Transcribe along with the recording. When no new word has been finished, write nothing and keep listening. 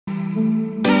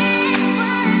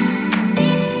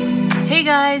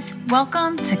guys,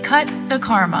 welcome to Cut the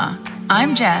Karma.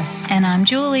 I'm Jess. And I'm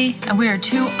Julie. And we are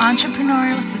two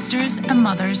entrepreneurial sisters and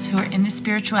mothers who are into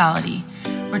spirituality.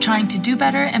 We're trying to do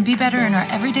better and be better in our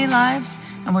everyday lives,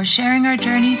 and we're sharing our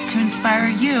journeys to inspire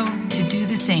you to do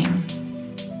the same.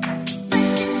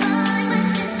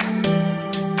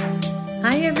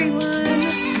 Hi, everyone.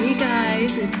 Hey,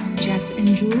 guys. It's Jess and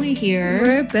Julie here.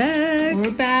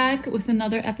 We're back with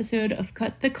another episode of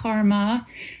Cut the Karma.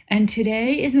 And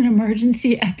today is an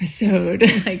emergency episode.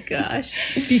 Oh my gosh.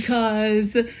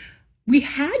 Because we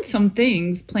had some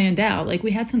things planned out. Like,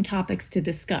 we had some topics to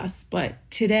discuss. But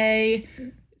today,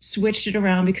 switched it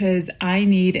around because I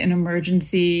need an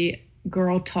emergency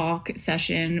girl talk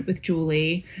session with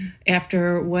Julie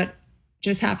after what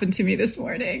just happened to me this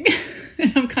morning.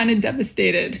 And I'm kind of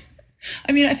devastated.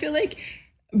 I mean, I feel like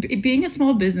being a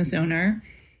small business owner,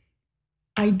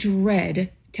 I dread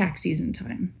tax season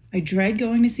time. I dread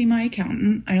going to see my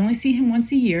accountant. I only see him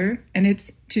once a year, and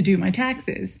it's to do my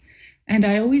taxes. And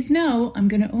I always know I'm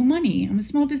going to owe money. I'm a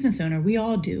small business owner. We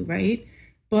all do, right?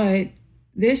 But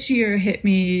this year hit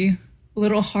me a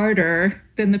little harder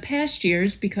than the past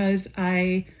years because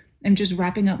I am just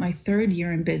wrapping up my third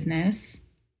year in business.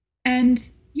 And,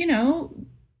 you know,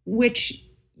 which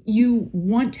you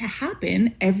want to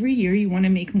happen every year. You want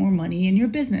to make more money in your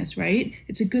business, right?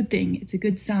 It's a good thing. It's a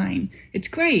good sign. It's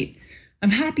great. I'm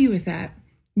happy with that.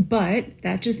 But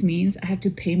that just means I have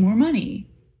to pay more money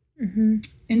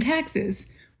in taxes,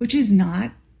 which is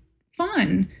not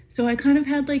fun. So I kind of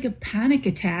had like a panic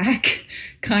attack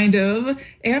kind of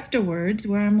afterwards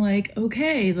where I'm like,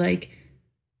 okay, like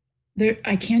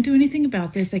I can't do anything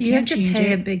about this. I can't change it. You have to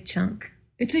pay a big chunk.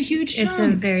 It's a huge chunk. It's a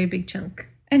very big chunk.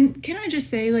 And can I just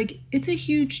say, like, it's a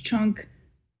huge chunk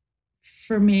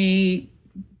for me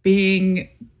being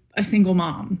a single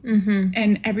mom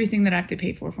and everything that I have to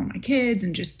pay for my kids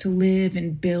and just to live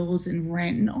and bills and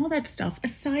rent and all that stuff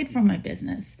aside from my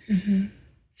business.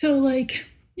 So, like,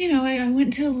 you know, I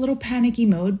went into a little panicky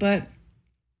mode, but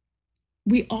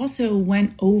we also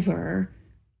went over,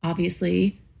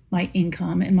 obviously, my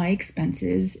income and my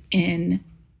expenses in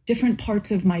different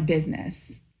parts of my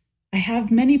business. I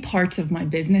have many parts of my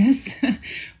business,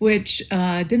 which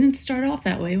didn't start off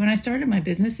that way. When I started my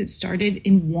business, it started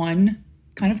in one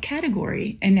kind of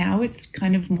category, and now it's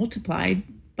kind of multiplied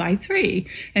by 3.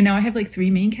 And now I have like 3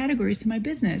 main categories to my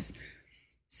business.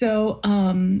 So,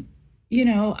 you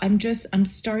know, I'm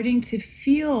starting to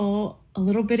feel a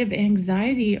little bit of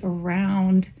anxiety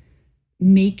around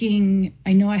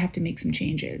I know I have to make some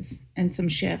changes and some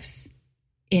shifts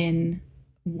in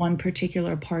one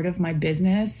particular part of my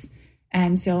business.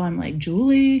 And so I'm like,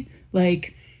 Julie,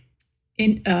 like,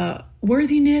 in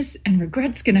worthiness and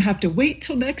regret's going to have to wait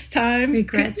till next time.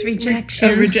 Regrets,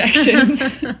 rejection. Rejections.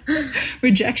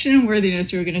 Rejection and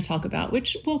worthiness we were going to talk about,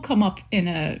 which will come up in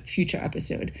a future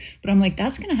episode. But I'm like,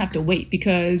 that's going to have to wait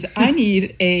because I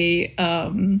need a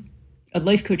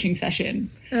life coaching session.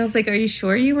 And I was like, are you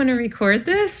sure you want to record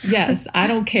this? Yes, I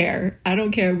don't care.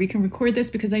 We can record this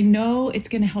because I know it's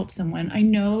going to help someone. I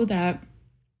know that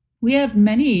we have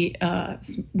many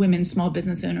women small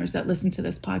business owners that listen to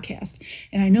this podcast.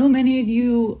 And I know many of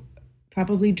you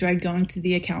probably dread going to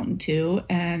the accountant too.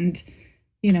 And,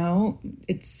 you know,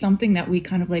 it's something that we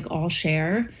kind of like all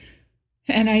share.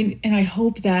 And I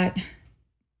hope that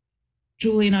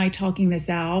Julie and I talking this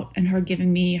out and her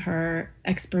giving me her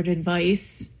expert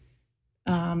advice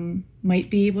might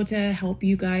be able to help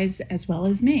you guys as well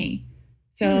as me.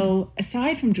 So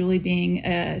aside from Julie being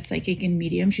a psychic and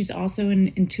medium, she's also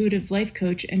an intuitive life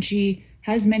coach, and she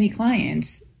has many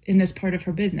clients in this part of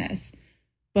her business.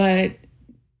 But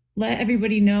let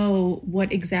everybody know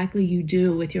what exactly you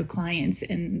do with your clients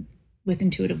and with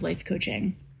intuitive life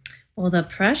coaching. Well, the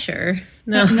pressure.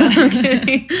 No. I'm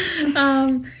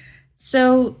kidding.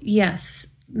 So yes,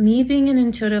 me being an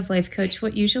intuitive life coach,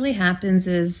 what usually happens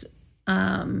is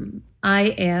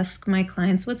I ask my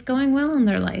clients what's going well in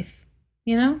their life.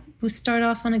 You know, we start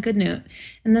off on a good note.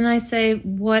 And then I say,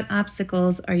 what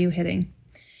obstacles are you hitting?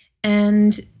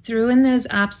 And through in those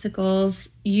obstacles,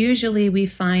 usually we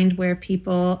find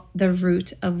the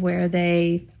root of where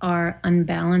they are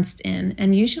unbalanced in.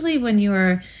 And usually when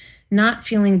you're not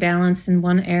feeling balanced in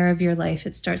one area of your life,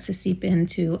 it starts to seep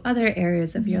into other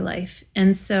areas of your life.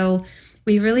 And so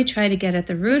we really try to get at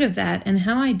the root of that. And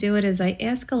how I do it is I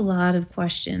ask a lot of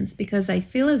questions because I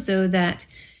feel as though that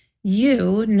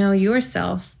you know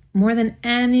yourself more than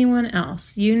anyone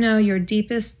else. You know your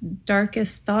deepest,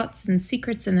 darkest thoughts and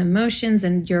secrets and emotions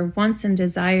and your wants and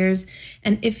desires.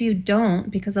 And if you don't,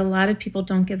 because a lot of people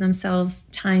don't give themselves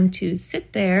time to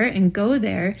sit there and go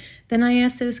there, then I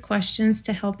ask those questions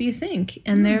to help you think.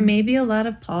 And there may be a lot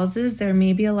of pauses. There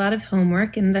may be a lot of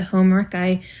homework. And the homework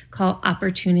I call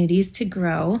opportunities to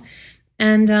grow.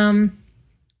 And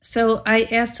so I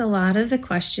asked a lot of the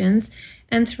questions.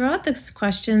 And throughout those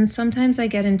questions, sometimes I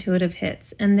get intuitive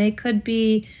hits. And they could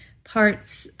be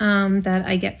parts that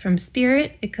I get from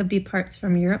spirit. It could be parts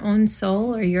from your own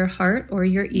soul or your heart or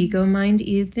your ego mind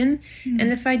even.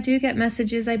 And if I do get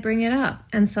messages, I bring it up.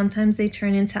 And sometimes they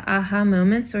turn into aha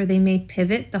moments, or they may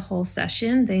pivot the whole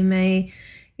session. They may,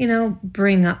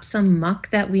 bring up some muck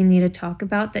that we need to talk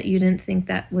about that you didn't think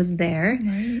that was there.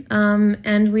 Right.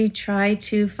 And we try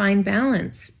to find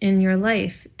balance in your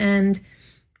life. And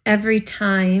every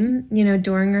time,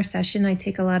 during our session, I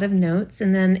take a lot of notes.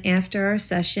 And then after our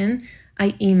session,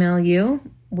 I email you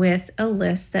with a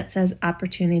list that says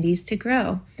opportunities to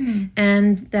grow.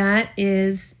 And that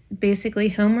is basically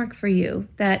homework for you,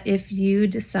 that if you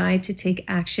decide to take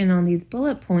action on these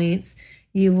bullet points,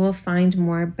 you will find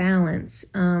more balance.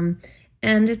 And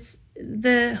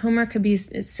the homework could be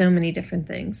so many different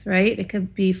things, right? It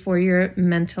could be for your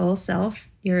mental self,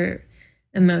 your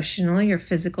emotional, your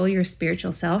physical, your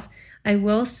spiritual self. I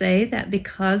will say that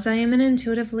because I am an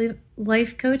intuitive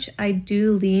life coach, I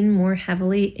do lean more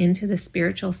heavily into the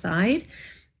spiritual side.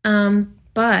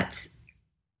 But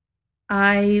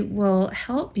I will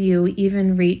help you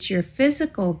even reach your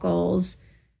physical goals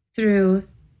through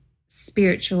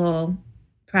spiritual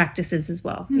practices as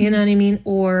well. You know what I mean?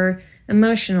 Or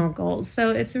emotional goals.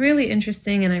 So it's really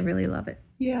interesting and I really love it.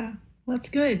 Yeah. Well, that's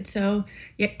good. So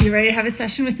you ready to have a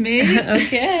session with me?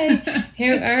 Okay.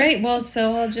 Here. All right. Well,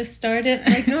 so I'll just start it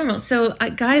like normal. So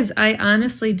guys, I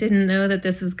honestly didn't know that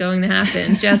this was going to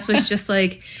happen. Jess was just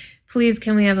like, please,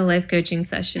 can we have a life coaching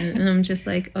session? And I'm just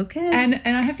like, okay. And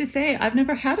I have to say, I've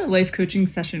never had a life coaching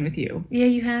session with you. Yeah,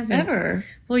 you haven't. Ever.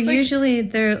 Well, usually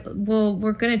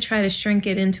we're going to try to shrink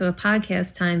it into a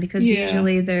podcast time because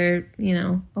usually they're,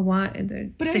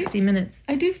 they're 60 minutes.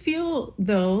 I do feel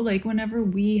though, like whenever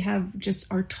we have just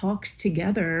our talks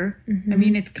together, I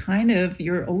mean, it's kind of,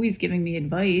 you're always giving me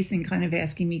advice and kind of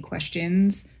asking me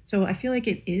questions. So I feel like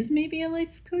it is maybe a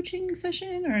life coaching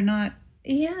session or not.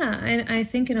 Yeah, and I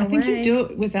think in a way... I think you do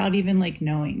it without even like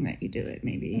knowing that you do it,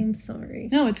 maybe. I'm sorry.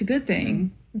 No, it's a good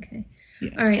thing. Okay.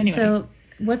 Yeah. All right, anyway. So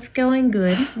what's going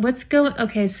good?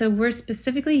 Okay, so we're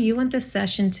specifically, you want the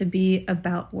session to be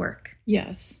about work.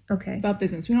 Yes. Okay. About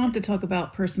business. We don't have to talk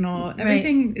about personal.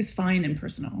 Everything is fine in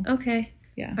personal. Okay.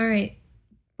 Yeah. All right.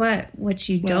 But what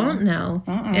you don't know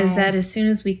is that as soon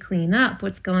as we clean up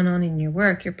what's going on in your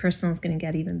work, your personal is going to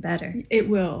get even better. It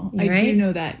will. Right? I do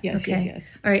know that. Yes, okay.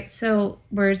 yes. All right. So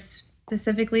we're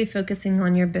specifically focusing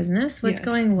on your business. What's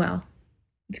going well?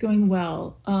 It's going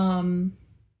well. I'm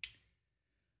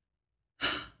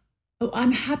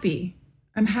happy.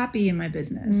 I'm happy in my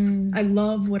business. I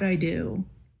love what I do.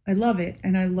 I love it.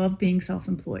 And I love being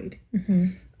self-employed.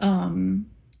 And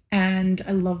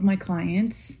I love my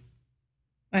clients.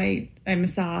 I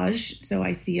massage, so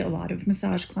I see a lot of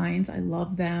massage clients. I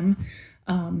love them.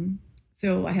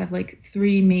 So I have like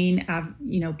three main,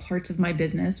 parts of my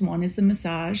business. One is the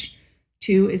massage.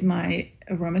 Two is my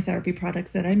aromatherapy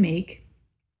products that I make.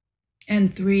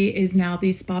 And three is now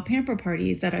these spa pamper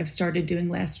parties that I've started doing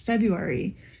last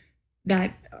February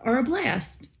that are a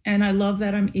blast. And I love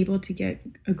that I'm able to get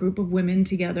a group of women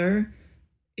together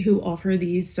who offer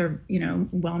these,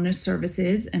 wellness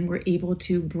services, and we're able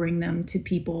to bring them to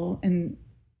people and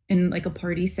in like a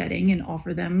party setting and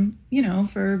offer them,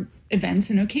 for events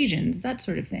and occasions, that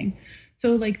sort of thing.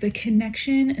 So like the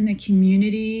connection and the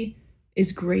community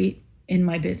is great in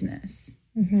my business.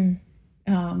 And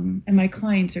my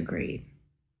clients are great.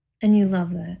 And you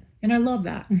love that. And I love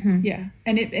that. Yeah.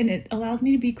 And it allows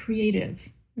me to be creative,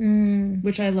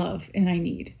 which I love and I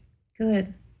need.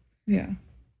 Good. Yeah.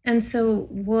 And so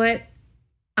what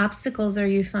obstacles are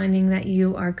you finding that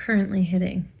you are currently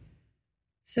hitting?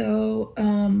 So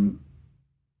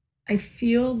I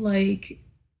feel like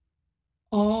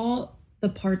all the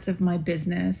parts of my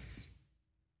business,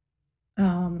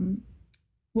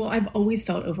 I've always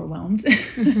felt overwhelmed,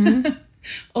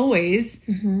 always,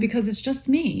 because it's just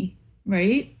me,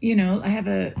 right? I have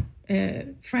a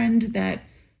friend that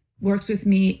works with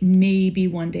me maybe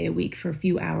one day a week for a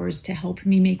few hours to help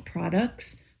me make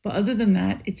products. But other than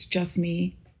that, it's just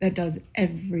me that does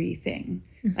everything.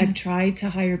 I've tried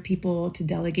to hire people to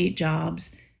delegate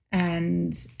jobs,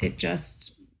 and it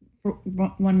just, for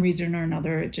one reason or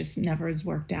another, it just never has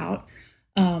worked out.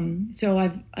 So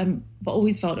I've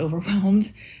always felt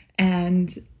overwhelmed,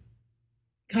 and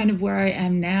kind of where I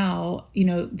am now,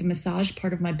 the massage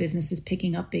part of my business is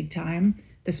picking up big time.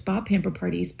 The spa pamper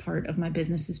parties part of my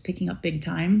business is picking up big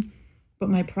time, but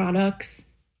my products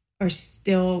are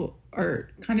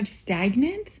kind of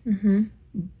stagnant. Mm-hmm.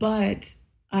 But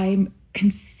I'm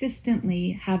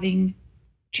consistently having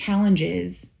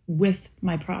challenges with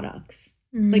my products.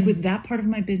 Mm-hmm. Like with that part of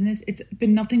my business, it's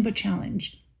been nothing but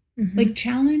challenge. Mm-hmm. Like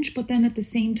challenge, but then at the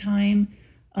same time,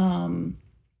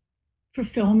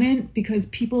 fulfillment, because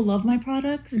people love my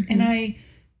products,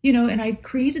 Mm-hmm. and I've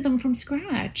created them from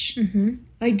scratch. Mm-hmm.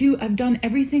 I've done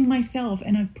everything myself,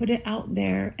 and I've put it out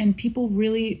there, and people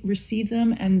really receive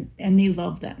them, and they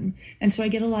love them. And so I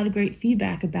get a lot of great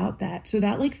feedback about that. So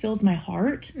that like fills my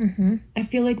heart. Mm-hmm. I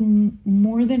feel like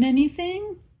more than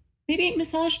anything, maybe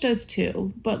massage does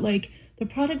too, but like the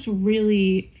products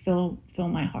really fill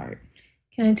my heart.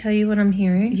 Can I tell you what I'm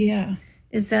hearing? Yeah.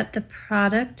 Is that the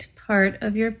product part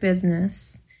of your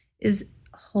business is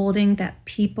holding that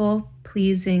people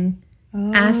pleasing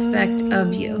aspect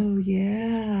of you. Oh,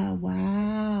 yeah.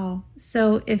 Wow.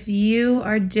 So if you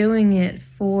are doing it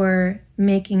for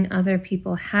making other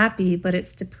people happy, but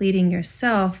it's depleting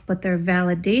yourself, but their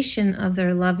validation of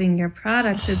their loving your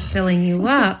products is filling you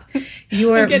up,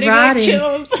 you are rotting.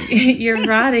 Chills. You're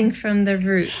rotting from the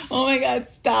roots. Oh my God,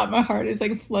 stop. My heart is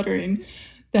like fluttering.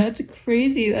 That's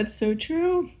crazy. That's so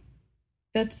true.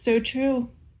 That's so true.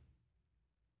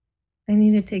 I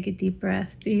need to take a deep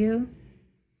breath. Do you?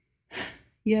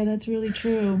 Yeah, that's really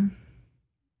true.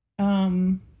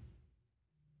 How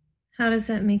does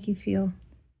that make you feel?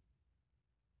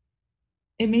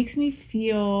 It makes me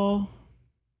feel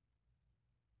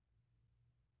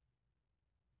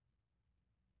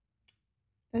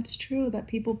that's true, that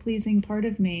people-pleasing part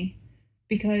of me,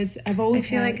 because I've always I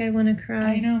feel like I want to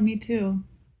cry. I know, me too.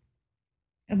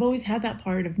 I've always had that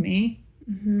part of me,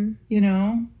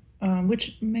 Mm-hmm.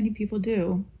 Which many people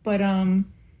do. But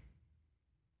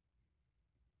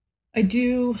I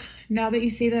do, now that you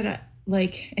say that,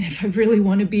 and if I really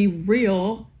want to be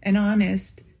real and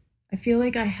honest, I feel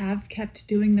like I have kept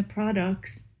doing the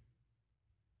products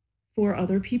for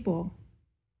other people.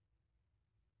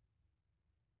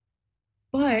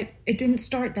 But it didn't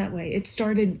start that way. It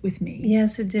started with me.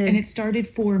 Yes, it did. And it started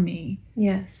for me.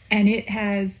 Yes. And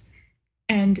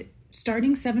and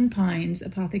starting Seven Pines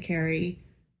Apothecary,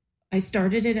 I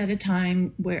started it at a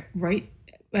time where, right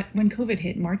when COVID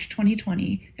hit, March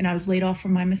 2020, and I was laid off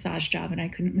from my massage job and I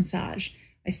couldn't massage.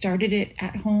 I started it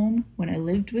at home when I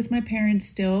lived with my parents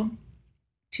still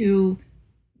to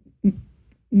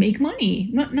make money.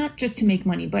 Not just to make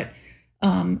money, but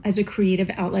as a creative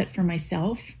outlet for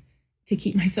myself, to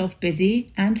keep myself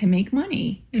busy and to make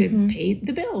money, to pay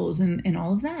the bills and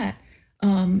all of that.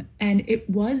 And it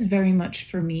was very much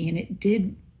for me, and it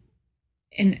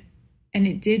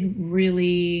did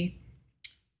really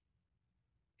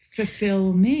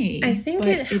fulfill me. I think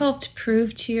it helped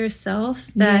prove to yourself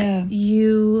that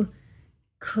you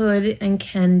could and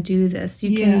can do this.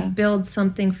 You can build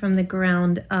something from the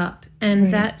ground up,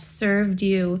 and that served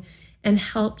you and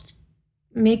helped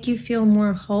make you feel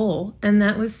more whole. And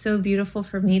that was so beautiful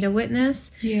for me to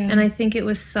witness. Yeah. And I think it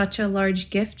was such a large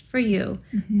gift for you.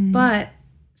 Mm-hmm. But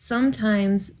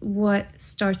sometimes what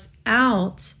starts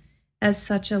out as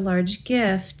such a large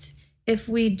gift, if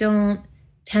we don't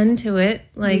tend to it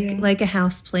like a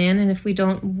house plant, and if we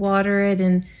don't water it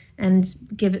and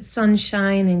give it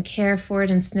sunshine and care for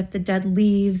it and snip the dead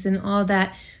leaves and all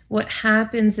that, what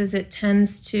happens is it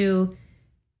tends to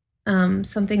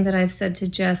something that I've said to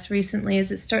Jess recently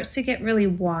is it starts to get really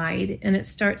wide, and it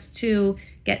starts to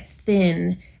get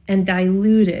thin and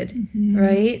diluted,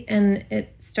 right? And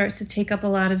it starts to take up a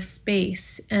lot of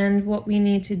space. And what we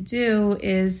need to do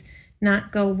is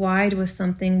not go wide with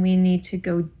something, we need to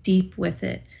go deep with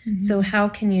it. So how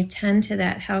can you tend to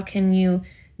that? How can you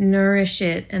nourish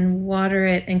it and water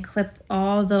it and clip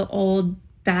all the old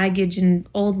baggage and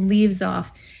old leaves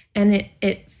off, and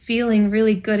it feeling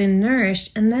really good and nourished,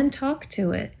 and then talk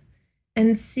to it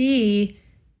and see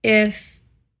if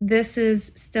this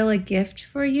is still a gift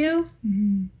for you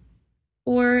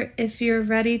or if you're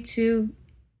ready to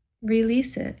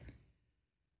release it.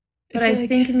 But I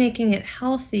think making it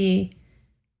healthy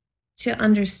to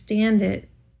understand it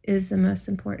is the most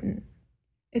important.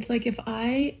 It's like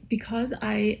because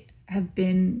I have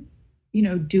been,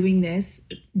 doing this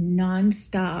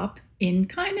nonstop in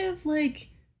kind of like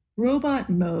robot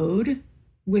mode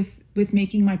with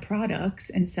making my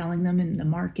products and selling them in the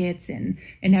markets and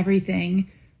everything.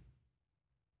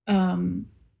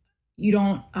 you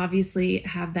don't obviously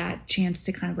have that chance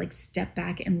to kind of like step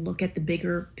back and look at the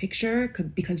bigger picture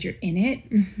because you're in it.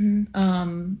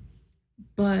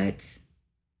 But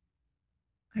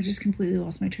I just completely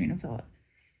lost my train of thought.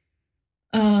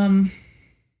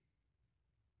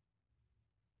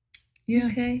 Yeah,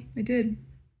 Okay. I did.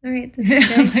 All right.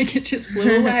 That's okay. Like it just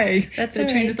flew away. That's the all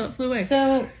train right. of thought flew away.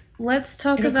 So let's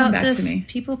talk It'll come about back to this me.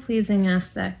 people-pleasing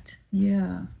aspect.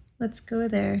 Yeah. Let's go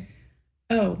there.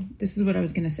 Oh, this is what I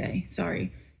was going to say.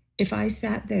 Sorry. If I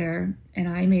sat there and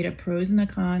I made a pros and a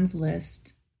cons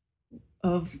list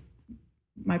of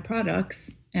my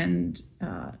products and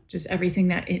just everything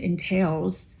that it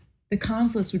entails, the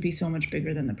cons list would be so much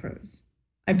bigger than the pros.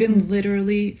 I've been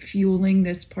literally fueling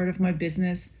this part of my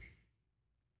business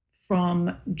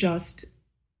from just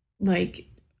like,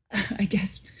 I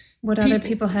guess, What other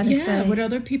people had to say. what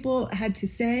other people had to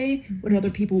say, what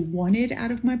other people wanted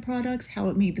out of my products, how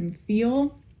it made them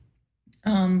feel.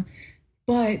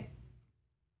 But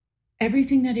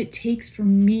everything that it takes for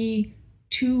me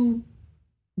to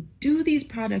do these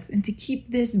products and to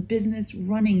keep this business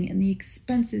running, and the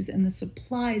expenses and the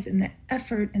supplies and the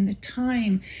effort and the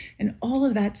time and all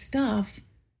of that stuff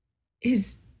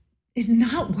is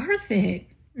not worth it.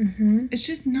 It's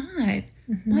just not.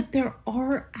 But there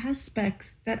are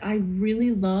aspects that I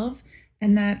really love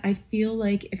and that I feel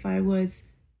like if I was,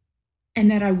 and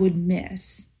that I would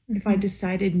miss if I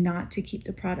decided not to keep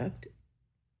the product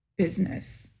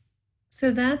business.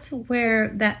 So that's where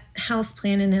that house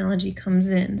plan analogy comes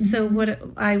in. So what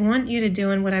I want you to do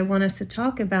and what I want us to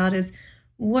talk about is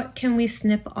what can we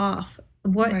snip off?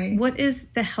 What is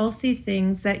the healthy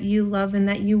things that you love and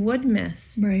that you would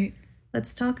miss? Right.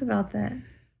 Let's talk about that.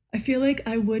 I feel like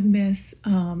I would miss,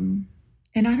 and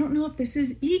I don't know if this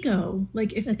is ego,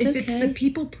 like if it's the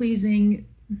people pleasing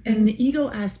and the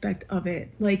ego aspect of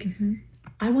it, like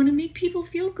I want to make people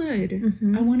feel good.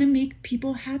 I want to make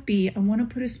people happy. I want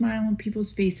to put a smile on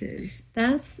people's faces.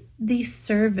 That's the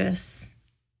service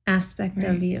aspect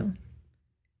of you.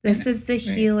 This is the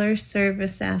healer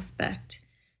service aspect.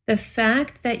 The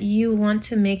fact that you want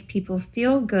to make people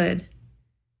feel good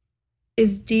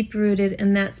is deep-rooted,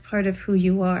 and that's part of who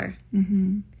you are.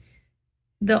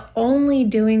 The only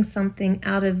doing something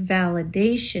out of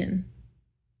validation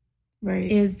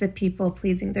is the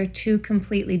people-pleasing. They're two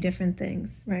completely different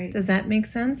things. Does that make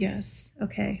sense? Yes.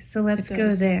 Okay, so let's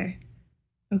go there.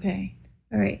 Okay.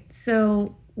 All right,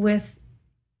 so with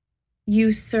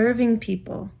you serving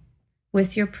people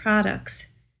with your products,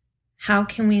 how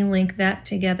can we link that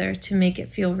together to make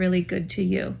it feel really good to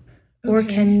you? Or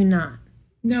can you not?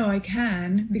 No, I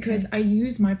can, because I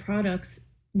use my products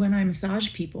when I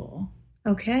massage people.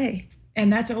 Okay.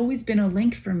 And that's always been a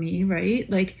link for me, right?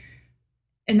 Like,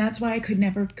 and that's why I could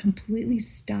never completely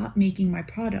stop making my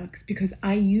products, because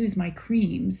I use my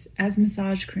creams as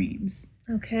massage creams.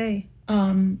 Okay.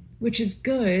 Which is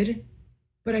good,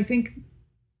 but I think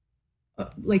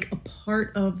like a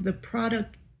part of the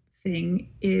product thing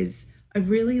is I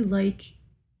really like,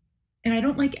 and I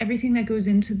don't like everything that goes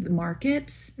into the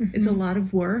markets. It's a lot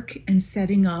of work and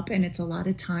setting up, and it's a lot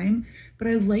of time, but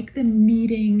I like the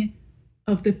meeting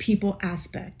of the people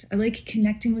aspect. I like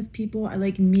connecting with people. I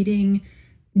like meeting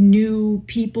new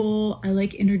people. I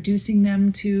like introducing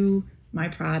them to my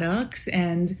products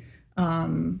and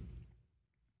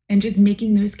just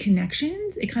making those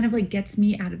connections. It kind of like gets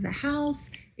me out of the house.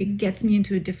 It gets me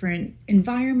into a different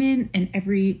environment, and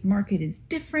every market is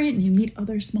different. And you meet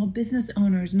other small business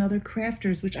owners and other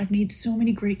crafters, which I've made so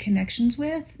many great connections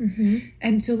with.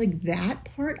 And so like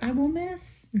that part I will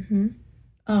miss.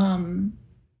 But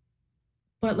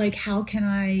like, how can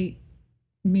I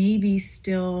maybe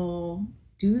still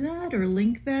do that or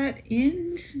link that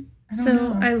in? I don't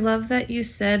know. I love that you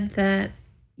said that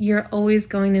you're always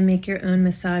going to make your own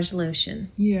massage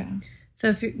lotion. Yeah.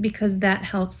 So because that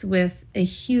helps with a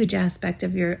huge aspect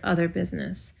of your other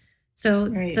business. So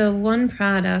the one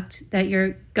product that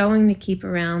you're going to keep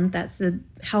around, that's the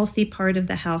healthy part of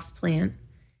the house plant,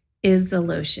 is the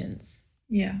lotions.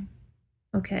 Yeah.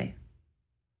 Okay.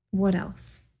 What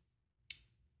else?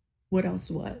 What else?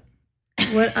 What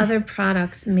other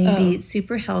products may be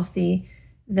super healthy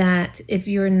that if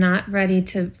you're not ready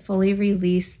to fully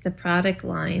release the product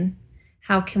line,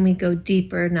 how can we go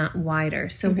deeper, not wider?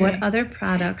 So what other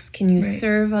products can you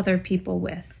serve other people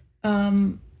with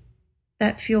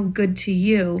that feel good to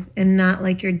you and not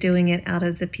like you're doing it out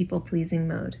of the people-pleasing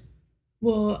mode?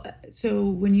 Well, so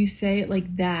when you say it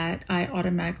like that, I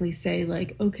automatically say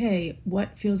like, okay,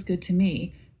 what feels good to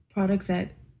me? Products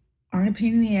that aren't a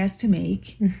pain in the ass to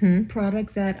make,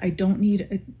 products that I don't need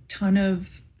a ton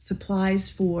of supplies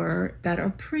for, that are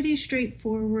pretty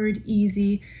straightforward,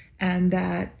 easy, and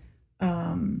that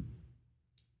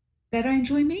that I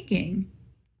enjoy making.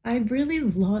 I really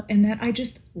love, and that I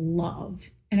just love.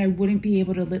 And I wouldn't be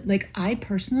able to live, like, I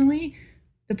personally,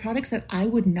 the products that I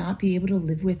would not be able to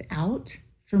live without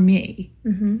for me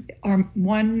are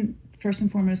one, first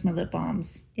and foremost, my lip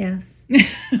balms. Yes,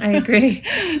 I agree.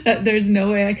 That there's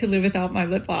no way I could live without my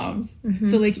lip balms.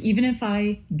 So, like, even if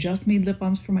I just made lip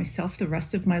balms for myself the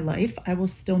rest of my life, I will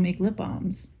still make lip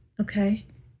balms. Okay.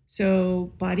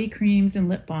 So, body creams and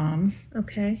lip balms.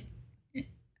 Okay.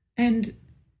 And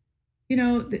you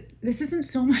know, this isn't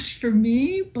so much for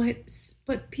me,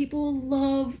 but people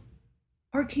love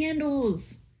our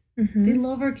candles. They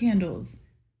love our candles.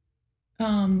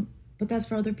 But that's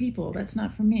for other people. That's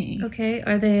not for me. Okay.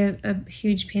 Are they a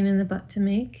huge pain in the butt to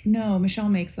make? No, Michelle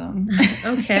makes them.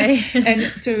 Okay.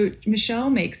 And so Michelle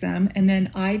makes them, and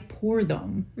then I pour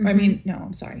them. I mean, no,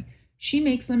 I'm sorry. She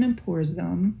makes them and pours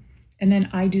them, and then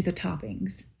I do the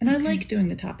toppings. And I like doing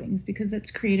the toppings because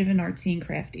it's creative and artsy and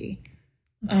crafty.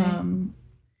 Okay.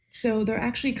 So they're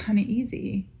actually kind of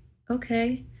easy.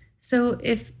 Okay. So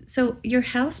your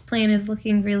house plan is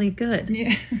looking really good.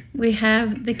 Yeah. We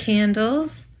have the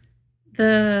candles,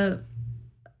 the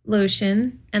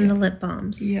lotion, and the lip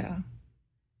balms. Yeah.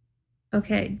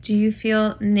 Okay. Do you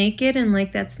feel naked and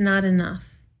like that's not enough?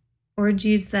 Or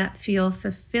does that feel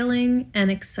fulfilling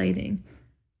and exciting?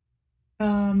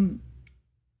 I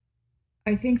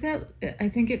think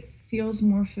it feels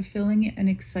more fulfilling and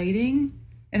exciting.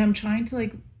 And I'm trying to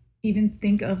like even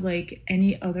think of like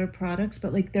any other products,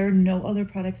 but like there are no other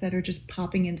products that are just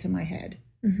popping into my head.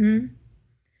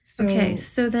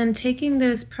 So then taking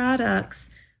those products,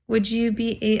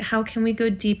 how can we go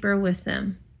deeper with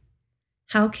them?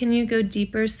 How can you go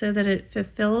deeper so that it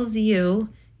fulfills you?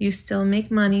 You still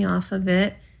make money off of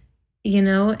it, you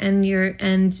know, and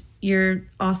you're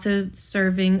also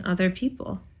serving other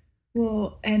people.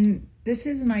 Well, and this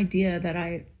is an idea that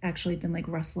I've actually been like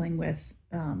wrestling with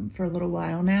for a little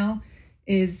while now,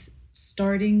 is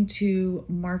starting to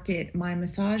market my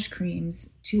massage creams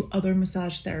to other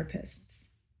massage therapists.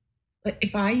 Like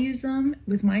if I use them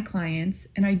with my clients,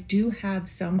 and I do have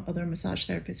some other massage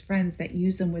therapist friends that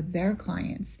use them with their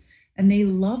clients, and they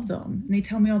love them. And they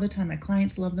tell me all the time, my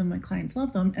clients love them,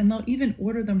 and they'll even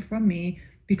order them from me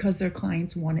because their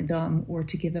clients wanted them or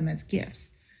to give them as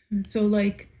gifts. So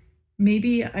like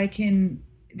maybe they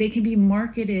can be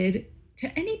marketed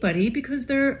to anybody because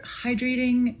they're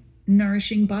hydrating,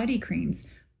 nourishing body creams,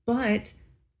 but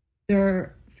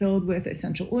they're filled with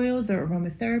essential oils, they're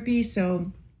aromatherapy.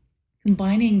 So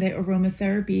combining the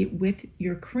aromatherapy with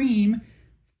your cream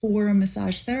for a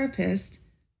massage therapist,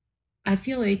 I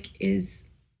feel like is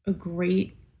a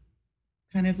great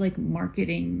kind of like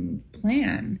marketing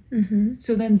plan.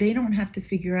 So then they don't have to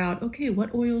figure out, okay,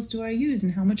 what oils do I use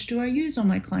and how much do I use on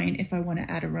my client if I want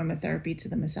to add aromatherapy to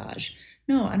the massage?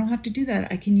 No, I don't have to do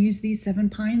that. I can use these 7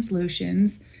 Pines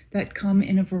lotions that come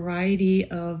in a variety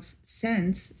of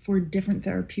scents for different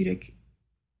therapeutic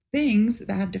things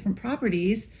that have different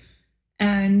properties,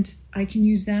 and I can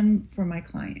use them for my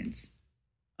clients.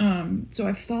 So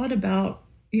I've thought about,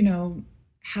 you know,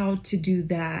 how to do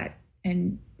that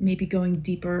and maybe going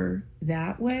deeper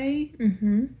that way.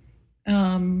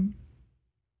 And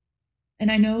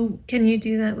I know... Can you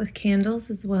do that with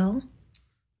candles as well?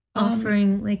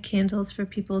 Offering like candles for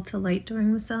people to light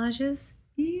during massages?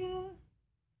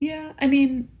 Yeah. I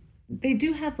mean, they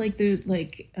do have like the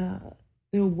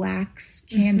wax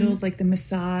candles, like the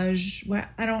massage.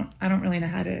 I don't really know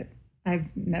how to... I've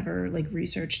never like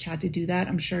researched how to do that.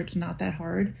 I'm sure it's not that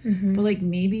hard, but like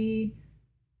maybe,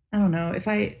 I don't know,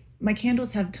 my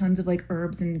candles have tons of like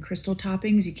herbs and crystal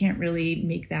toppings. You can't really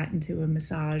make that into a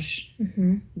massage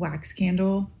wax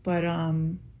candle, but I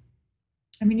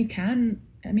mean, you can.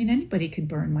 I mean, anybody could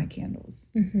burn my candles.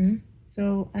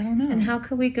 So I don't know. And how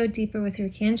could we go deeper with your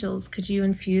candles? Could you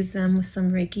infuse them with some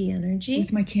Reiki energy?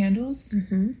 With my candles?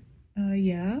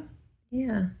 Yeah.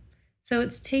 Yeah. So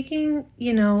it's taking,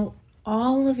 you know,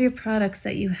 all of your products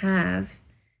that you have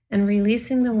and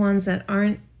releasing the ones that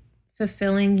aren't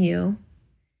fulfilling you,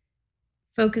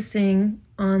 focusing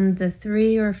on the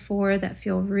 3 or 4 that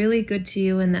feel really good to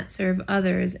you and that serve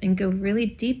others, and go really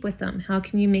deep with them. How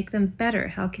can you make them better?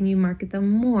 How can you market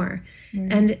them more?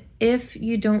 And if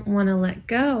you don't want to let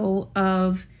go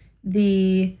of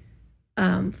the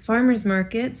farmers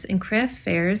markets and craft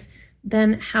fairs,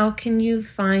 then how can you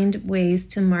find ways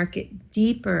to market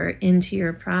deeper into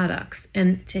your products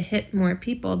and to hit more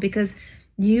people? Because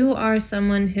you are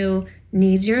someone who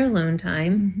needs your alone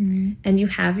time, and you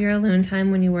have your alone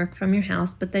time when you work from your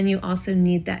house, but then you also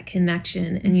need that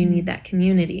connection and you need that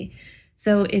community.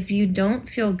 So if you don't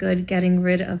feel good getting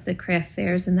rid of the craft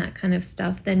fairs and that kind of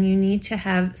stuff, then you need to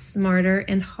have smarter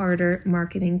and harder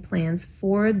marketing plans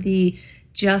for the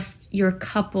just your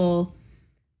couple,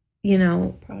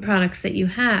 products that you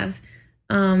have.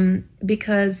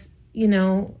 Because,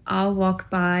 I'll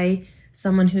walk by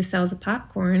someone who sells a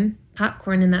popcorn,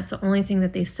 and that's the only thing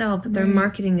that they sell, but their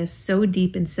marketing is so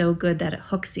deep and so good that it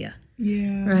hooks you.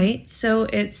 Yeah. Right? So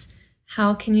it's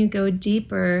how can you go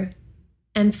deeper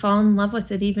and fall in love with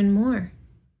it even more?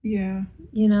 Yeah.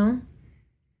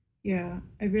 Yeah.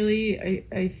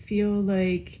 I feel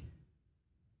like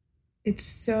it's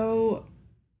so,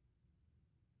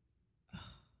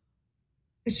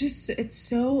 it's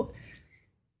so,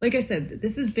 like I said,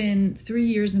 this has been 3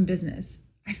 years in business.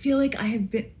 I feel like I have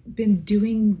been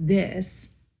doing this,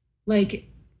 like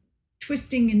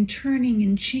twisting and turning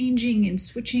and changing and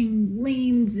switching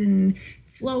lanes and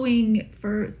flowing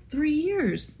for 3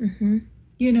 years. Mm-hmm.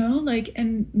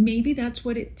 And maybe that's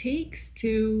what it takes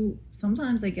to,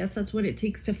 sometimes I guess that's what it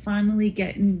takes to finally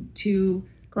get into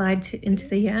into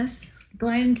the yes.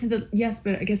 Glide into the yes,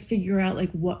 but I guess figure out like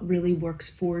what really works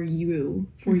for you,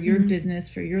 for your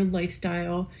business, for your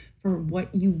lifestyle, for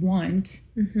what you want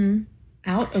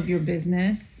out of your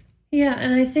business. Yeah,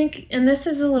 and I think, and this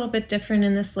is a little bit different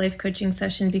in this life coaching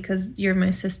session because you're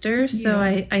my sister, so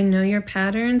I know your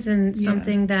patterns, and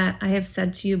something that I have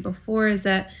said to you before is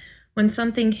that when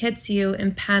something hits you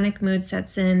and panic mode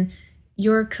sets in,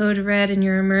 your code red and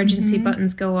your emergency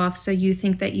buttons go off, so you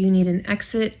think that you need an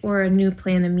exit or a new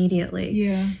plan immediately.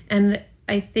 Yeah. And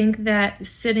I think that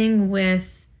sitting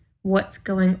with what's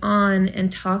going on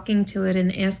and talking to it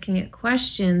and asking it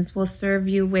questions will serve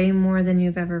you way more than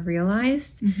you've ever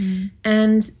realized.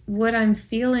 And what I'm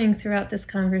feeling throughout this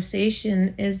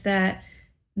conversation is that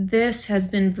this has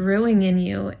been brewing in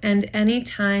you, and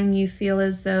anytime you feel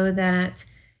as though that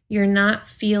you're not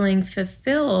feeling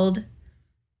fulfilled,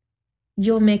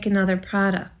 you'll make another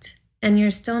product, and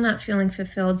you're still not feeling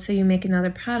fulfilled, so you make another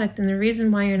product. And the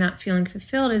reason why you're not feeling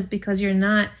fulfilled is because you're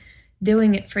not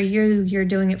doing it for you, you're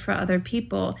doing it for other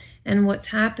people. And what's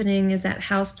happening is that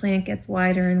houseplant gets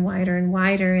wider and wider and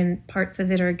wider, and parts of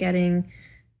it are getting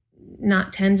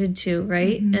not tended to,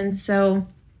 right? And so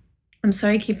I'm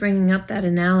sorry I keep bringing up that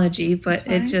analogy, but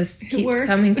it just keeps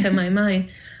coming to my mind.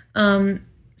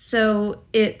 So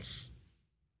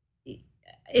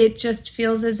it just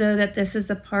feels as though that this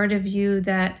is a part of you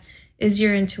that is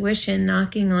your intuition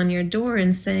knocking on your door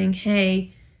and saying,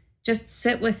 hey, just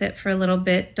sit with it for a little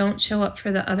bit. Don't show up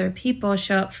for the other people,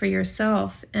 show up for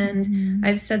yourself. And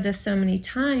I've said this so many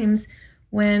times,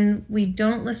 when we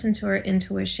don't listen to our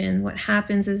intuition, what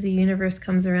happens is the universe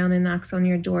comes around and knocks on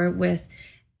your door with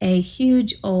a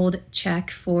huge old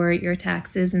check for your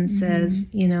taxes and says,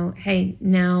 hey,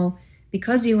 now,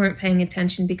 because you weren't paying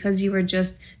attention, because you were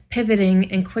just pivoting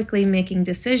and quickly making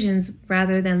decisions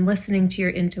rather than listening to your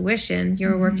intuition,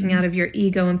 you're working out of your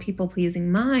ego and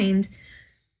people-pleasing mind,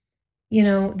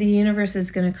 the universe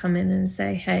is going to come in and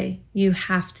say, hey, you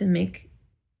have to make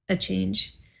a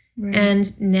change. Right.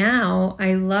 And now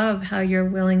I love how you're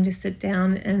willing to sit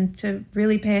down and to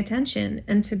really pay attention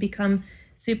and to become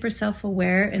super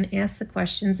self-aware and ask the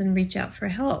questions and reach out for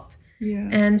help. Yeah.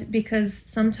 And because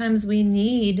sometimes we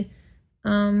need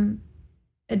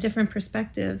a different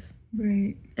perspective.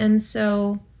 Right. And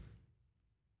so,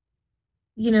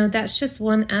 that's just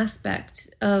one aspect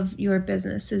of your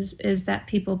business is that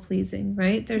people pleasing,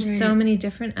 right? There's so many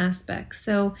different aspects.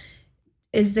 So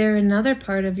is there another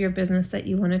part of your business that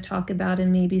you want to talk about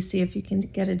and maybe see if you can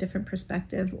get a different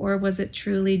perspective? Or was it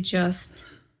truly just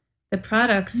the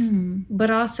products, but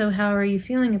also how are you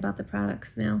feeling about the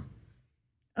products now?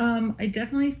 I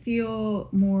definitely feel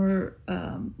more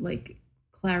like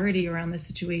clarity around the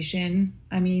situation.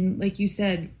 I mean, like you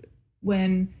said,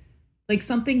 when like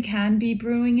something can be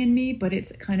brewing in me, but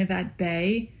it's kind of at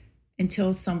bay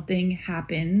until something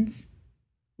happens.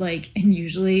 Like, and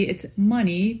usually it's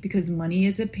money, because money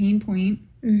is a pain point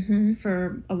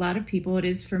for a lot of people. It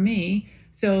is for me.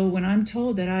 So when I'm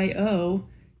told that I owe,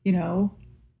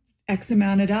 X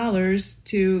amount of dollars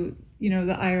to, the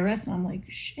IRS, I'm like,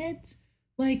 shit,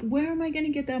 like, where am I going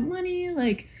to get that money?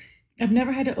 Like, I've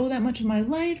never had to owe that much in my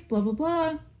life, blah, blah,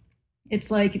 blah.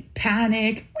 It's like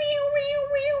panic,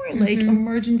 like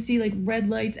emergency, like red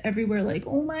lights everywhere. Like,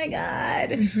 oh my God,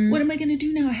 what am I going to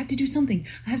do now? I have to do something.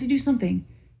 And I have to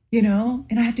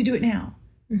do it now.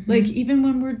 Like, even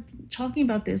when we're talking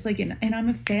about this, like, and I'm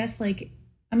a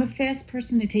fast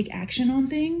person to take action on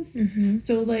things.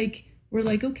 So like, we're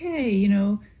like, okay,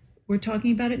 we're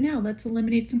talking about it now. Let's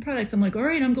eliminate some products. I'm like, all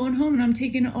right, I'm going home and I'm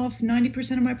taking off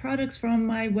 90% of my products from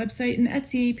my website and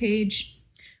Etsy page.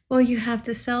 Well, you have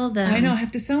to sell them. I know, I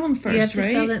have to sell them first, you have to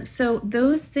right? sell them. So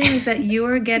those things that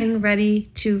you're getting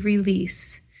ready to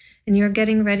release and you're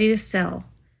getting ready to sell,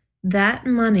 that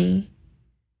money,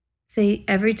 say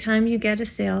every time you get a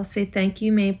sale, say, thank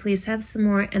you, may I please have some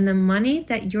more. And the money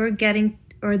that you're getting,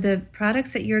 or the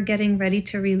products that you're getting ready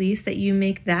to release that you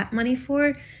make that money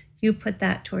for, you put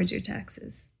that towards your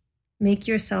taxes. Make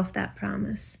yourself that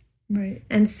promise. Right.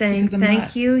 And saying,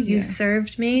 thank you, you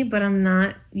served me, but I'm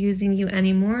not using you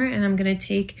anymore. And I'm going to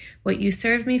take what you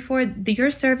served me for. You're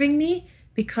serving me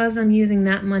because I'm using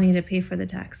that money to pay for the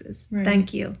taxes. Right.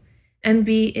 Thank you. And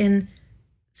be in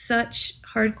such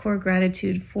hardcore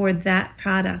gratitude for that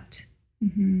product,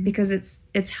 because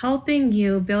it's helping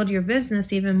you build your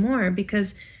business even more,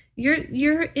 because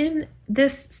you're in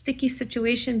this sticky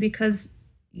situation because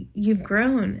you've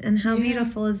grown, and how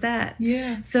beautiful is that?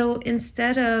 Yeah. So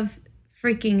instead of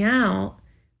freaking out,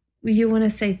 you want to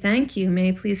say, thank you, may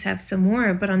I please have some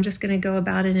more, but I'm just going to go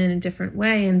about it in a different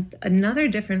way. And another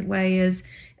different way is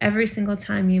every single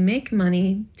time you make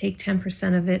money, take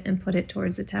 10% of it and put it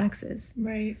towards the taxes.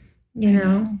 Right. You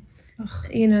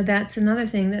know, that's another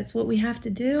thing. That's what we have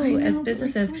to do as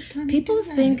business owners. People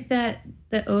think that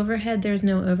the overhead, there's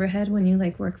no overhead when you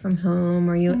like work from home,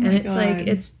 or you, and it's like,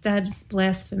 that's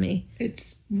blasphemy.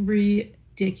 It's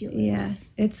ridiculous.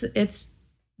 Yeah.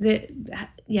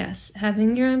 Yes,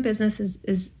 having your own business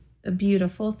is a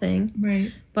beautiful thing.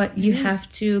 Right. But you have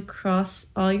to cross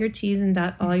all your T's and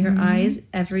dot all your I's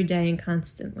every day and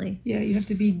constantly. Yeah, you have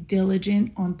to be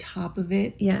diligent on top of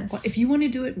it. Yes. If you want to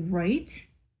do it right,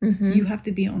 you have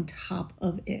to be on top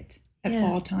of it at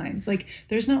all times. Like,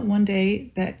 there's not one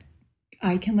day that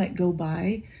I can let go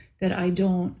by that I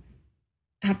don't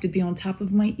have to be on top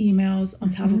of my emails,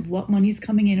 on top of what money's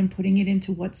coming in and putting it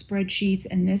into what spreadsheets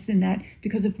and this and that.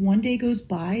 Because if one day goes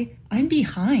by, I'm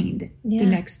behind the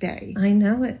next day. I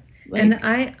know it. Like,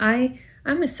 and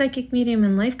I'm a psychic medium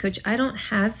and life coach. I don't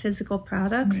have physical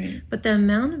products, but the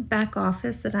amount of back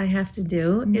office that I have to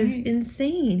do is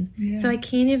insane. Yeah. So I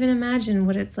can't even imagine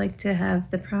what it's like to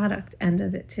have the product end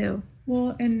of it too.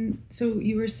 Well, and so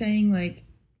you were saying, like,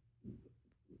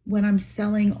 when I'm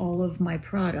selling all of my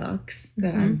products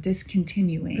that I'm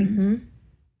discontinuing,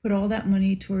 put all that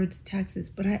money towards taxes.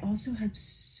 But I also have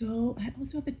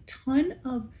a ton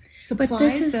of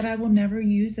supplies that I will never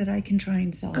use that I can try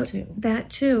and sell too. That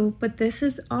too. But this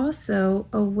is also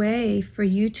a way for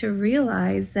you to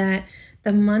realize that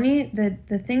the money,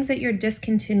 the things that you're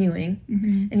discontinuing,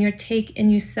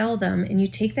 and you sell them, and you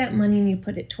take that money and you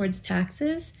put it towards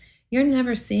taxes, you're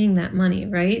never seeing that money,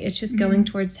 right? It's just going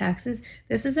towards taxes.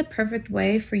 This is a perfect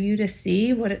way for you to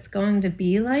see what it's going to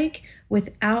be like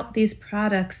without these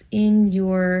products in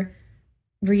your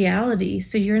reality.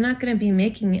 So you're not going to be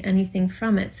making anything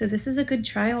from it. So this is a good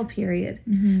trial period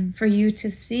for you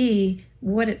to see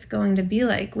what it's going to be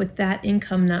like with that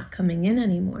income not coming in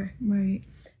anymore. Right.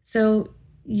 So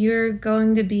you're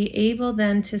going to be able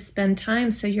then to spend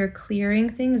time. So you're clearing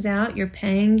things out. You're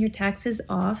paying your taxes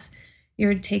off.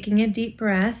 You're taking a deep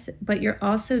breath, but you're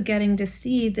also getting to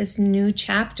see this new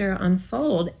chapter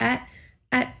unfold at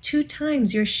 2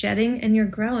 times. You're shedding and you're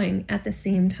growing at the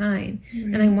same time. Right.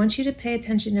 And I want you to pay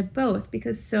attention to both,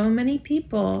 because so many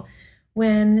people,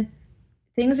 when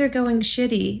things are going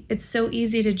shitty, it's so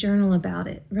easy to journal about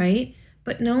it, right?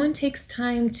 But no one takes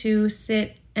time to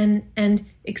sit and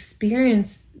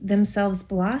experience themselves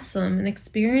blossom and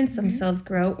experience themselves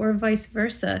grow, or vice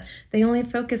versa. They only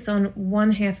focus on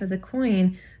one half of the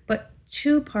coin, but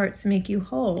 2 parts make you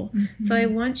whole. So I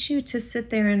want you to sit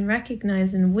there and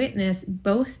recognize and witness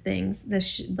both things,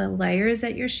 the layers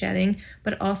that you're shedding,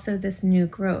 but also this new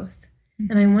growth.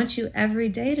 And I want you every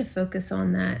day to focus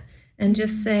on that and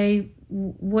just say,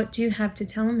 what do you have to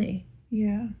tell me?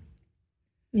 Yeah.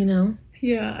 You know?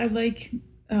 Yeah, I like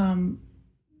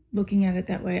looking at it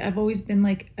that way. I've always been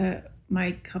like,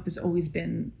 my cup has always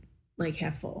been like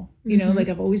half full. You know, like,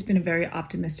 I've always been a very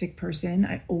optimistic person.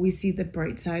 I always see the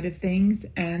bright side of things.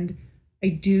 And I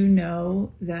do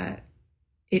know that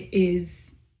it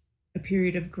is a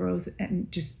period of growth, and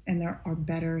there are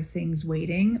better things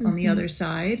waiting on the other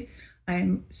side.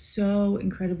 I'm so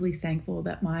incredibly thankful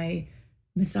that my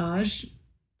massage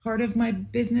part of my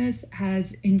business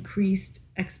has increased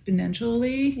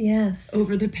exponentially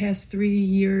over the past 3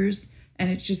 years,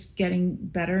 and it's just getting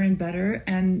better and better.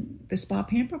 And the spa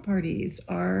pamper parties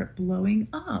are blowing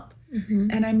up.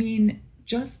 And I mean,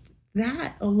 just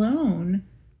that alone,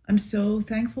 I'm so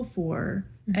thankful for.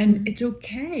 And it's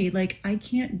okay. Like, I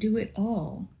can't do it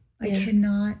all. I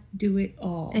cannot do it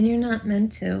all. And you're not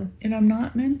meant to. And I'm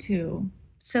not meant to.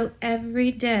 So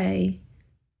every day,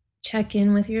 check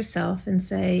in with yourself and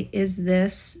say, is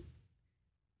this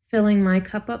filling my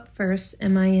cup up first?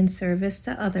 Am I in service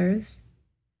to others?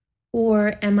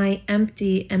 Or am I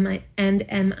empty? Am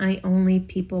I only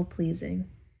people pleasing?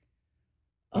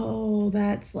 Oh,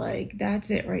 that's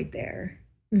it right there.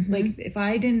 Mm-hmm. Like if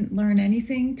I didn't learn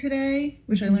anything today,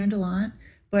 which I learned a lot,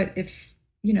 but if,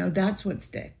 that's what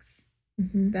sticks.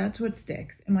 Mm-hmm. That's what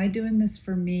sticks. Am I doing this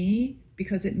for me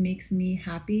because it makes me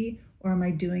happy, or am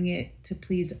I doing it to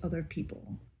please other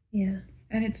people? Yeah.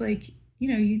 And it's like,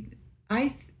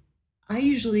 I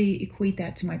usually equate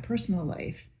that to my personal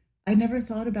life. I never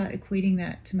thought about equating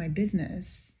that to my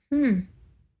business.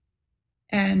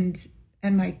 And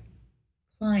my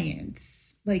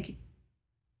clients, like,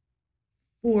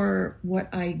 for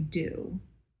what I do.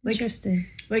 Like, interesting.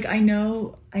 Like I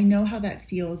know how that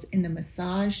feels in the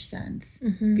massage sense,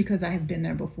 because I have been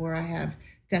there before. I have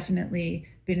definitely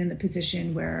been in the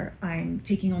position where I'm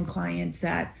taking on clients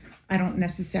that I don't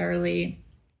necessarily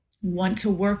want to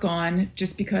work on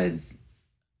just because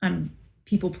I'm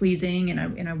people pleasing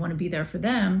and I want to be there for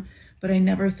them, but I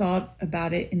never thought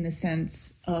about it in the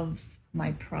sense of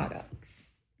my products.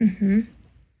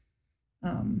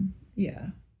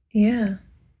 Yeah.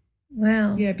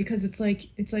 Wow. Yeah, because it's like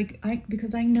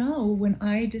because I know when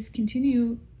I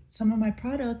discontinue some of my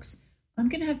products, I'm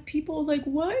gonna have people like,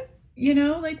 what?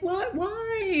 Like, what?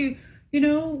 Why?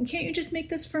 Can't you just make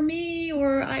this for me?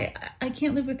 Or I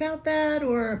can't live without that,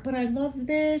 or but I love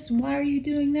this, and why are you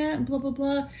doing that? And blah blah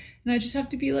blah. And I just have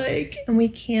to be like, and we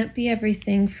can't be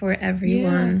everything for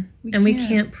everyone. We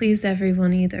can't please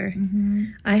everyone either.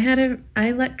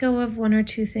 I let go of one or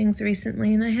two things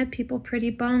recently, and I had people pretty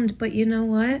bummed, but you know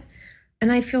what?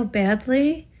 And I feel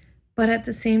badly, but at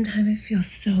the same time, it feels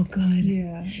so good.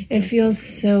 Yeah. It feels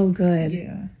so good.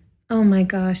 Yeah. Oh my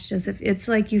gosh, Joseph, it's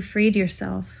like you freed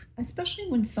yourself. Especially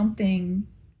when something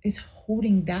is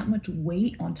holding that much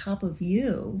weight on top of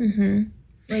you.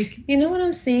 Like, you know what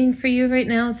I'm seeing for you right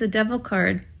now is the devil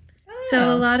card.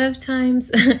 So a lot of times,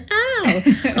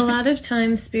 a lot of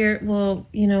times Spirit will,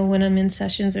 when I'm in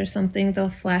sessions or something,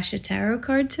 they'll flash a tarot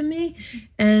card to me.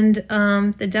 And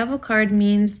the devil card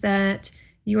means that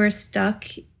you are stuck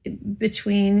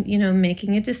between,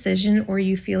 making a decision, or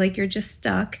you feel like you're just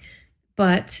stuck,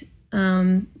 but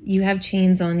you have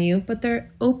chains on you, but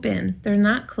they're open. They're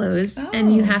not closed.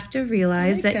 And you have to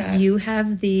realize that you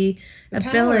have the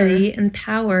ability and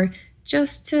power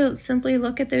just to simply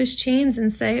look at those chains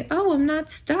and say, oh, I'm not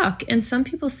stuck. And some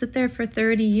people sit there for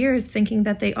 30 years thinking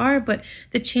that they are, but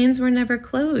the chains were never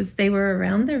closed. They were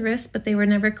around their wrist, but they were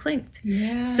never clinked.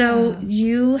 Yeah. So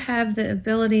you have the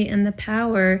ability and the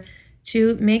power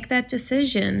to make that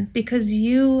decision, because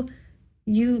you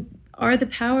are the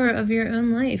power of your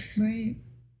own life.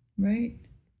 Right.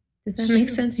 Does that make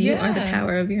sense? You are the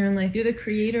power of your own life. You're the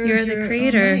creator. You're of the your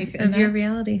creator own life, of your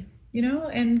reality.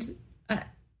 And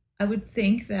I would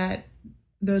think that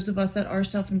those of us that are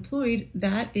self-employed,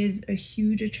 that is a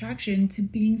huge attraction to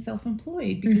being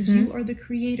self-employed, because you are the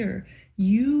creator.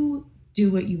 You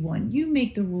do what you want. You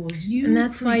make the rules. And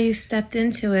that's why you stepped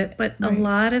into it. But a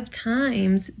lot of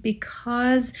times,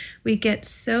 because we get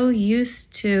so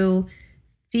used to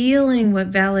feeling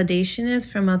what validation is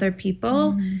from other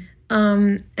people,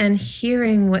 and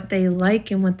hearing what they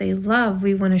like and what they love,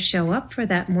 we want to show up for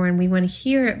that more, and we want to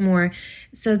hear it more.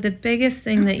 So the biggest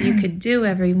thing that you could do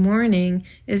every morning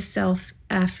is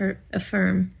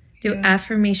self-affirm. Do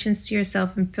affirmations to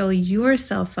yourself and fill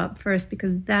yourself up first,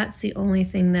 because that's the only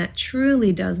thing that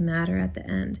truly does matter at the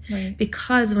end.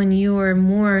 Because when you are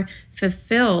more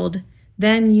fulfilled,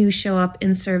 then you show up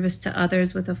in service to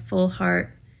others with a full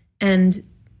heart and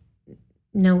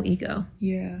no ego.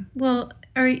 Yeah. Well,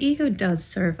 our ego does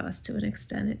serve us to an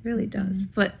extent. It really does.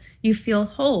 But you feel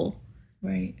whole.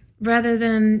 Right. Rather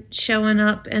than showing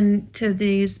up and to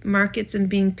these markets and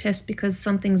being pissed because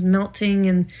something's melting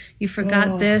and you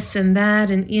forgot this and that,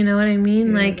 and you know what I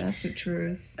mean? Yeah, that's the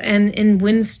truth. And in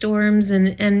windstorms,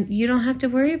 and you don't have to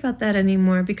worry about that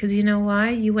anymore, because you know why?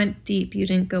 You went deep. You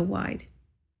didn't go wide.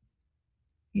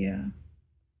 Yeah.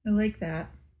 I like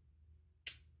that.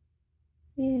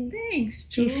 Yay. Thanks,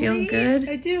 Do Julie. you feel good?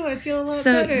 I do. I feel a lot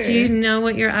better. So do you know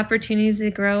what your opportunities to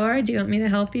grow are? Do you want me to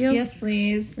help you? Yes,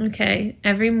 please. Okay.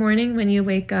 Every morning when you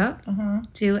wake up,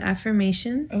 do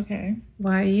affirmations. Okay.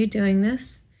 Why are you doing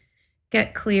this?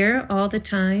 Get clear all the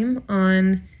time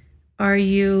on, are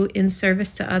you in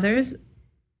service to others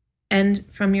and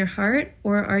from your heart,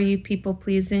 or are you people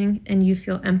pleasing and you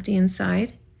feel empty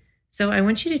inside? So I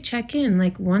want you to check in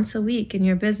like once a week in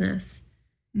your business.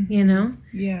 You know?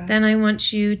 Yeah. Then I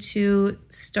want you to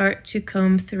start to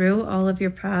comb through all of your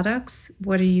products.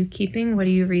 What are you keeping? What are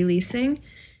you releasing?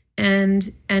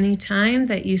 And anytime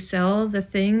that you sell the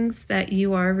things that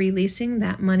you are releasing,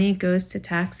 that money goes to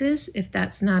taxes. If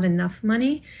that's not enough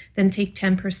money, then take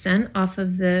 10% off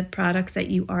of the products that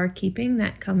you are keeping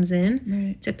that comes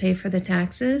in to pay for the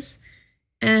taxes.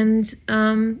 And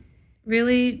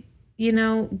really,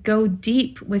 go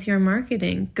deep with your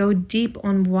marketing. Go deep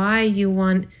on why you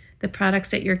want the products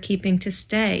that you're keeping to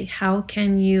stay. How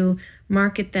can you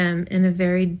market them in a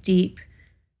very deep,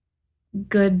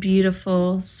 good,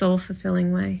 beautiful,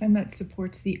 soul-fulfilling way? And that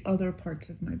supports the other parts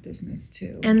of my business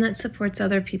too. And that supports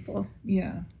other people.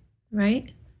 Yeah.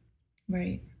 Right?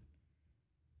 Right.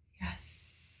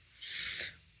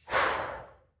 Yes.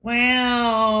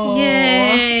 Wow.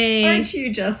 Yay. Aren't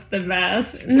you just the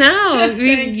best? No,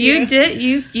 you did.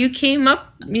 You came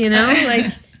up,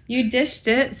 like you dished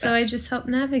it. So I just helped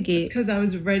navigate. Because I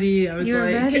was ready. I was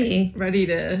ready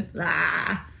to,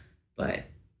 but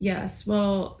yes.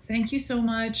 Well, thank you so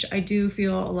much. I do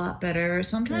feel a lot better.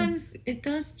 Sometimes it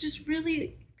does just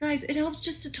really, guys, it helps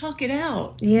just to talk it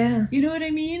out. Yeah. You know what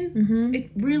I mean? Mm-hmm.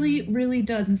 It really, really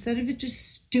does. Instead of it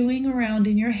just stewing around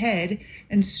in your head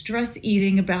and stress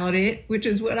eating about it, which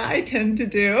is what I tend to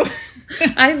do.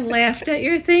 I laughed at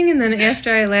your thing, and then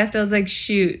after I laughed, I was like,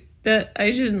 shoot. That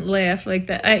I shouldn't laugh like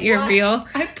that at your reel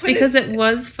because it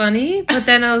was funny, but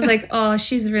then I was like, oh,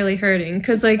 she's really hurting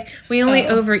because like we only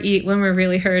overeat when we're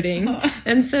really hurting,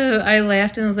 and so I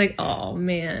laughed and I was like, oh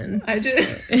man, I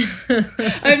did.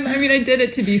 I did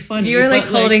it to be funny. You were like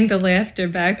holding the laughter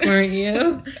back, weren't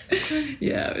you?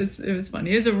 Yeah, it was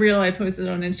funny. It was a reel I posted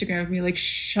on Instagram of me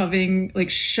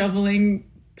shoveling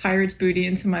pirate's booty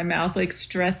into my mouth, like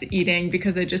stress eating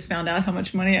because I just found out how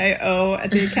much money I owe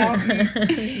at the accountant.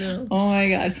 No. Oh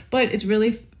my God. But it's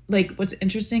really like, what's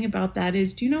interesting about that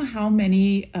is, do you know how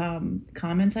many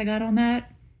comments I got on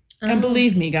that? And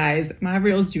believe me, guys, my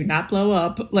reels do not blow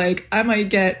up. Like I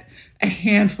might get a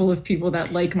handful of people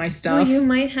that like my stuff. Well, you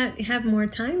might have more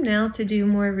time now to do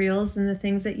more reels and the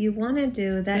things that you want to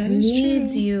do that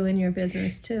needs you in your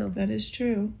business too. That is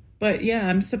true. But yeah,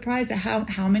 I'm surprised at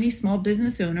how many small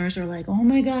business owners are like, oh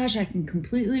my gosh, I can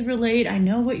completely relate. I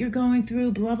know what you're going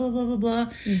through, blah, blah, blah, blah,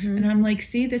 blah. Mm-hmm. And I'm like,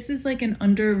 see, this is like an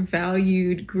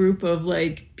undervalued group of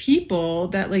like people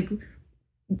that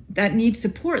need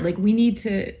support. Like we need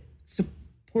to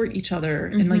support each other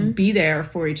and like be there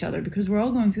for each other because we're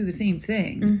all going through the same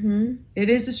thing. Mm-hmm. It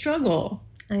is a struggle.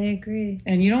 I agree.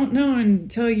 And you don't know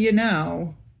until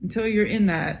you're in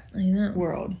that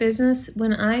world. Business,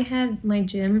 when I had my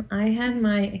gym, I had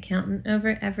my accountant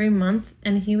over every month,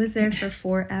 and he was there for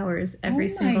 4 hours every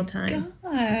single time.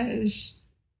 Oh my gosh.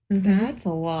 That's a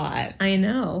lot. I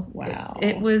know. Wow.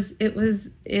 It was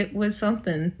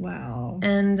something. Wow.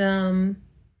 And,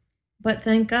 but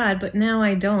thank God, but now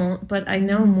I don't, but I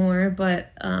know more,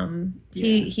 but,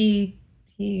 he,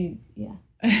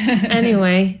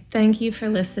 Anyway, thank you for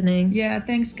listening. Yeah,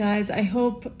 thanks guys. I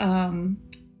hope,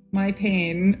 my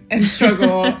pain and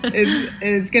struggle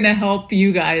is going to help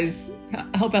you guys,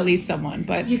 help at least someone.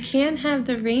 But you can't have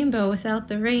the rainbow without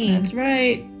the rain. That's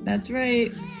right.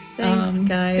 Thanks,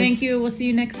 guys. Thank you. We'll see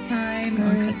you next time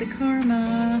on Cut the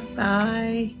Karma.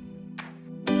 Bye.